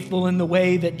son, faithful in the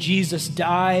way that Jesus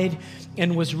died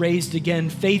and was raised again,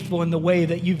 faithful in the way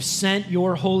that you've sent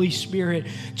your Holy Spirit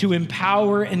to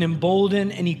empower and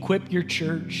embolden and equip your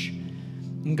church.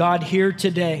 And God, here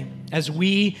today, as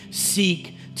we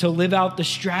seek to live out the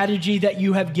strategy that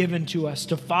you have given to us,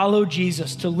 to follow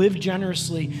Jesus, to live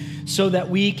generously so that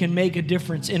we can make a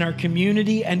difference in our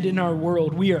community and in our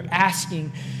world, we are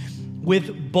asking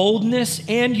with boldness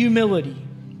and humility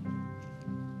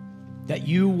that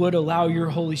you would allow your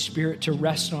Holy Spirit to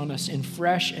rest on us in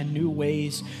fresh and new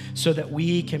ways so that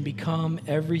we can become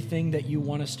everything that you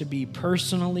want us to be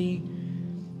personally,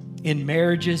 in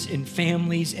marriages, in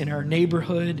families, in our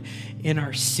neighborhood, in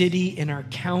our city, in our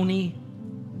county,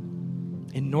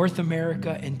 in North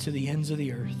America, and to the ends of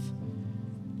the earth.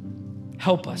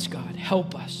 Help us, God.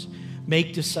 Help us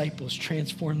make disciples,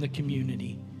 transform the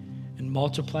community, and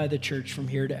multiply the church from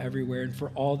here to everywhere. And for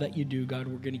all that you do, God,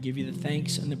 we're going to give you the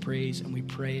thanks and the praise, and we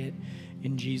pray it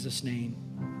in Jesus' name.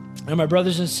 And my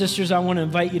brothers and sisters, I want to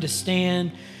invite you to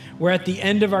stand. We're at the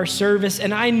end of our service,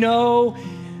 and I know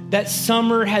that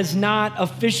summer has not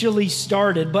officially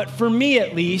started, but for me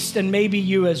at least, and maybe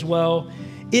you as well,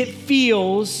 it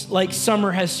feels like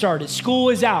summer has started. School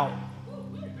is out.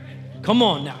 Come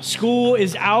on now, school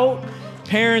is out.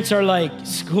 Parents are like,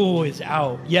 school is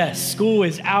out. Yes, school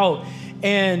is out.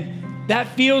 And that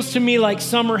feels to me like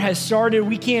summer has started.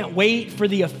 We can't wait for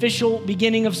the official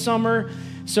beginning of summer.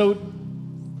 So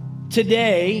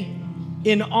today,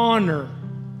 in honor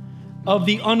of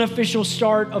the unofficial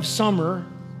start of summer,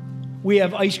 we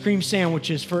have ice cream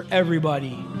sandwiches for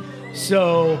everybody.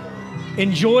 So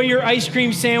enjoy your ice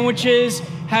cream sandwiches.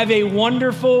 Have a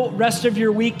wonderful rest of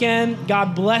your weekend.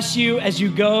 God bless you as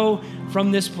you go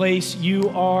from this place. You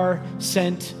are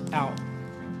sent out.